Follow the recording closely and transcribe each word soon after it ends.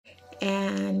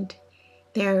and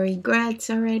there are regrets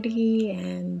already,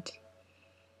 and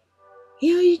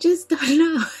you just don't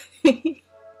know.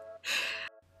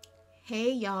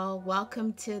 Hey y'all,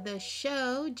 welcome to the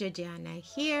show. Georgiana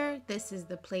here. This is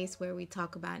the place where we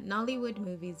talk about Nollywood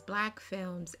movies, black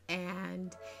films,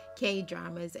 and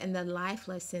K-dramas and the life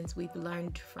lessons we've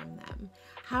learned from them.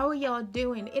 How are y'all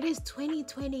doing? It is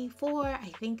 2024.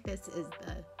 I think this is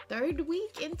the third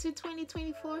week into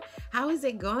 2024. How is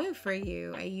it going for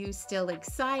you? Are you still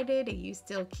excited? Are you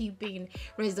still keeping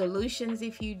resolutions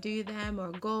if you do them,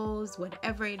 or goals,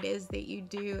 whatever it is that you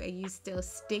do? Are you still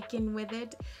sticking with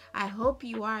it? I hope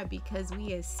you are, because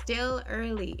we are still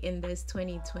early in this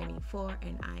 2024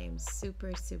 and I am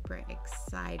super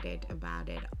excited about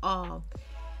it all.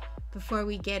 Before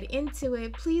we get into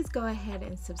it, please go ahead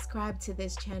and subscribe to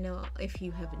this channel if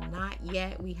you have not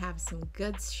yet. We have some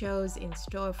good shows in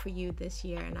store for you this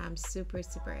year and I'm super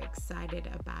excited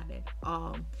about it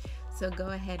all. So go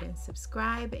ahead and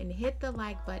subscribe and hit the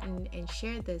like button and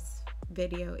share this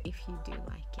video if you do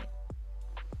like it.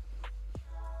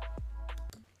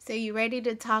 So you ready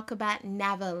to talk about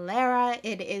Navillera?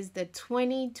 It is the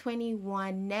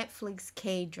 2021 Netflix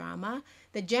K-drama.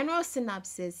 The general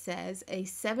synopsis says a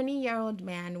 70-year-old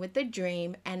man with a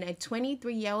dream and a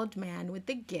 23-year-old man with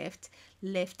a gift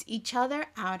lift each other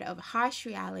out of harsh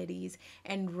realities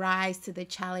and rise to the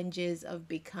challenges of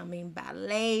becoming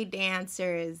ballet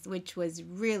dancers, which was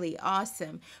really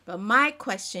awesome. But my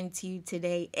question to you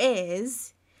today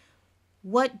is,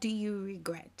 what do you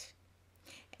regret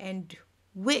and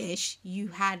wish you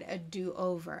had a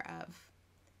do-over of,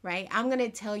 right? I'm going to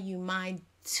tell you mine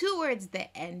towards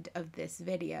the end of this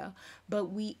video, but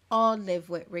we all live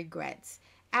with regrets.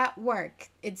 At work,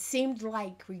 it seemed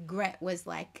like regret was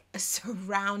like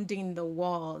surrounding the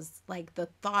walls, like the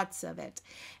thoughts of it,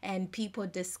 and people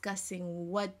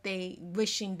discussing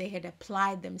wishing they had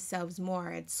applied themselves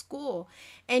more at school.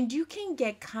 And you can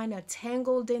get kind of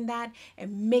tangled in that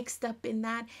and mixed up in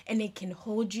that, and it can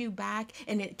hold you back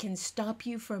and it can stop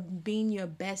you from being your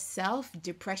best self.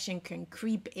 Depression can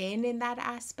creep in that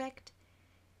aspect.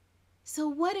 So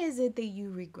what is it that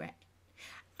you regret?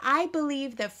 I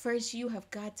believe that first you have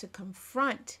got to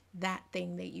confront that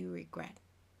thing that you regret.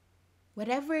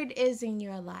 Whatever it is in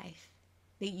your life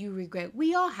that you regret,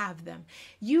 we all have them.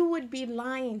 You would be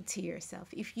lying to yourself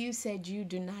if you said you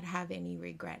do not have any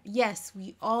regret. Yes,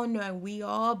 we all know and we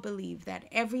all believe that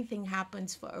everything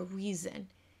happens for a reason.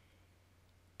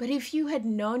 But if you had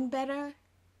known better,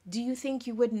 do you think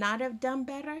you would not have done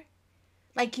better?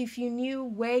 Like if you knew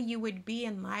where you would be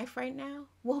in life right now,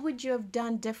 what would you have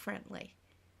done differently?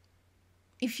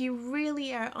 If you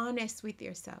really are honest with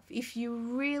yourself, if you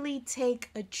really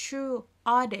take a true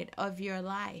audit of your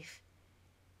life,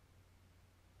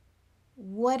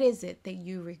 what is it that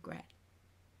you regret?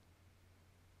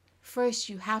 First,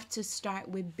 you have to start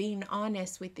with being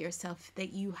honest with yourself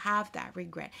that you have that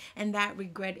regret, and that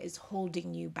regret is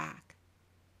holding you back.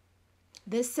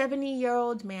 This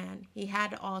 70-year-old man, he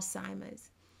had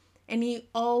Alzheimer's, and he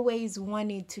always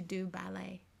wanted to do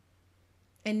ballet.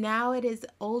 And now at his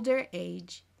older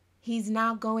age, he's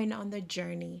now going on the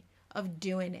journey of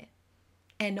doing it.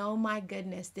 And oh my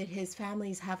goodness, did his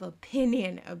families have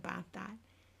opinion about that?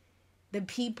 The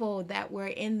people that were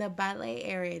in the ballet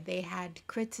area, they had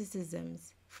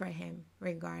criticisms for him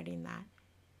regarding that.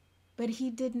 But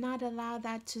he did not allow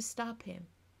that to stop him.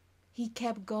 He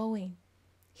kept going.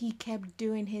 He kept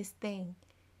doing his thing.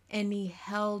 And he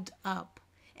held up.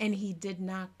 And he did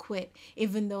not quit,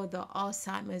 even though the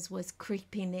Alzheimer's was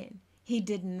creeping in. He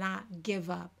did not give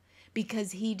up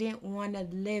because he didn't want to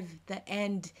live the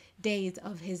end days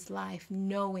of his life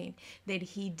knowing that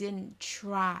he didn't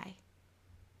try.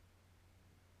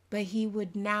 But he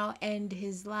would now end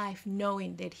his life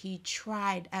knowing that he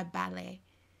tried at ballet,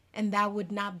 and that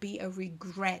would not be a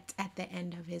regret at the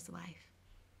end of his life.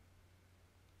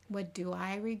 What do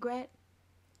I regret?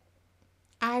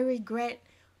 I regret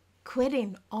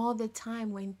quitting all the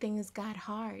time when things got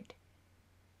hard.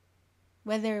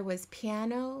 Whether it was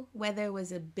piano, whether it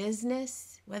was a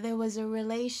business, whether it was a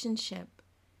relationship,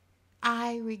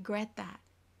 I regret that.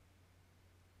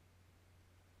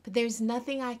 But there's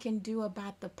nothing I can do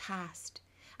about the past.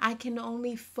 I can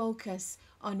only focus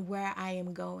on where I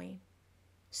am going.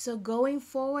 So going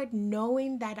forward,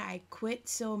 knowing that I quit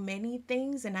so many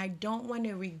things and I don't want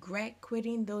to regret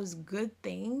quitting those good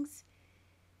things,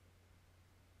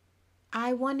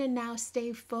 I want to now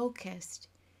stay focused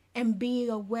and be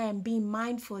aware and be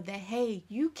mindful that, hey,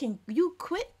 you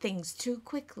quit things too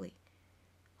quickly.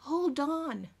 Hold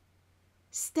on.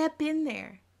 Step in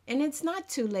there. And it's not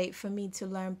too late for me to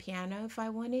learn piano if I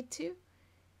wanted to.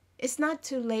 It's not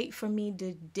too late for me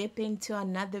to dip into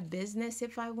another business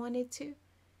if I wanted to.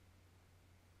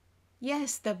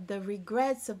 Yes, the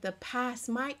regrets of the past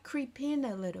might creep in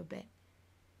a little bit.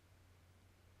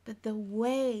 But the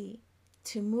way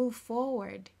to move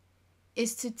forward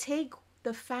is to take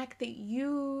the fact that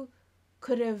you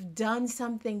could have done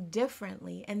something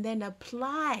differently and then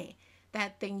apply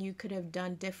that thing you could have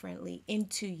done differently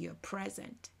into your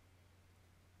present.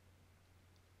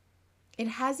 It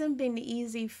hasn't been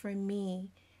easy for me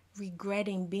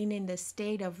regretting, being in the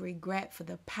state of regret for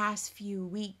the past few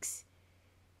weeks.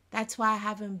 That's why I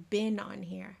haven't been on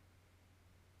here.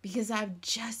 Because I've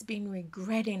just been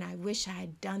regretting, I wish I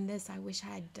had done this, I wish I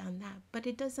had done that. But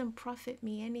it doesn't profit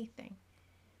me anything.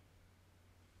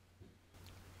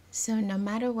 So no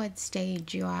matter what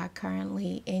stage you are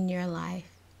currently in your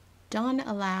life, don't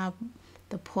allow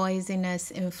the poisonous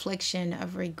infliction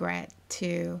of regret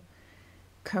to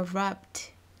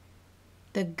corrupt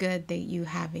the good that you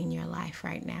have in your life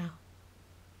right now.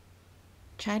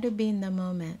 Try to be in the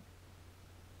moment.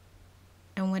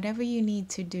 And whatever you need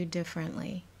to do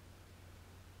differently,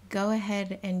 go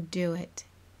ahead and do it.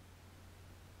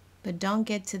 But don't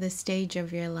get to the stage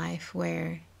of your life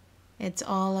where it's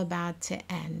all about to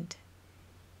end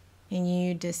and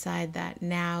you decide that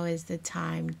now is the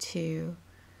time to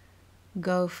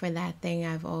go for that thing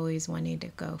I've always wanted to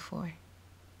go for.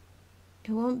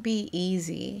 It won't be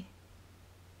easy.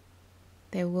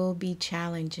 There will be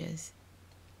challenges.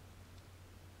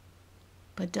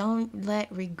 But don't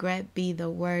let regret be the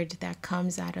word that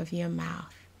comes out of your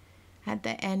mouth at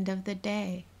the end of the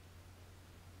day.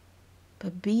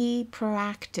 But be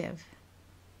proactive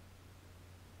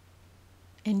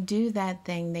and do that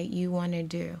thing that you want to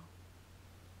do.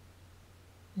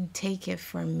 And take it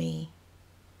from me.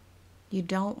 You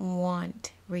don't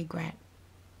want regret.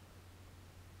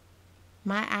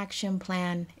 My action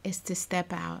plan is to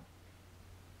step out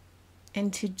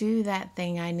and to do that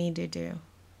thing I need to do,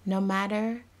 no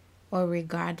matter or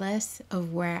regardless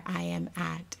of where I am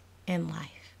at in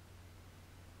life.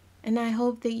 And I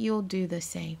hope that you'll do the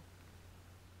same.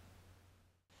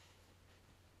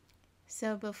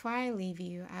 So before I leave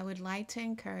you, I would like to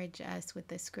encourage us with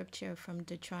the scripture from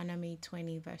Deuteronomy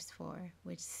 20 verse 4,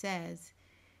 which says,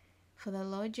 "For the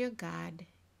Lord your God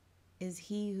is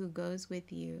he who goes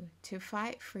with you to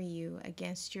fight for you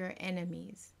against your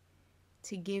enemies,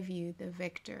 to give you the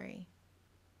victory."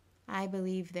 I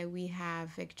believe that we have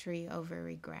victory over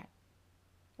regret,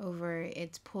 over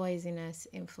its poisonous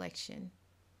infliction.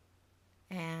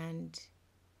 And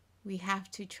we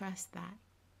have to trust that.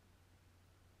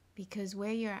 Because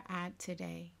where you're at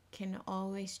today can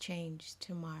always change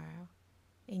tomorrow,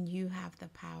 and you have the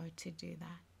power to do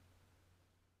that.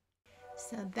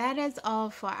 So that is all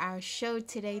for our show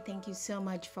today. Thank you so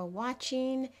much for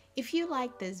watching. If you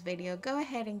like this video, go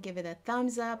ahead and give it a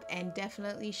thumbs up and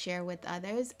definitely share with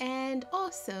others, and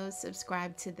also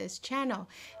subscribe to this channel.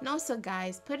 And also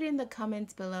guys, put in the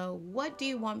comments below, what do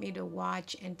you want me to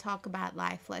watch and talk about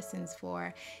life lessons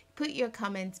for? Put your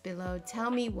comments below.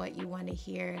 Tell me what you want to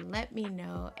hear. Let me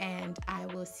know, and I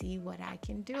will see what I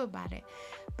can do about it.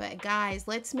 But guys,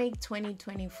 let's make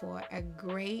 2024 a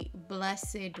great,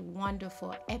 blessed,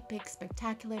 wonderful, epic,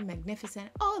 spectacular, magnificent,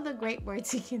 all the great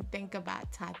words you can think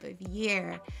about type of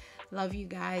year. Love you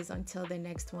guys. Until the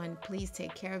next one, please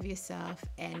take care of yourself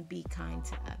and be kind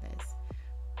to others.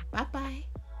 Bye-bye.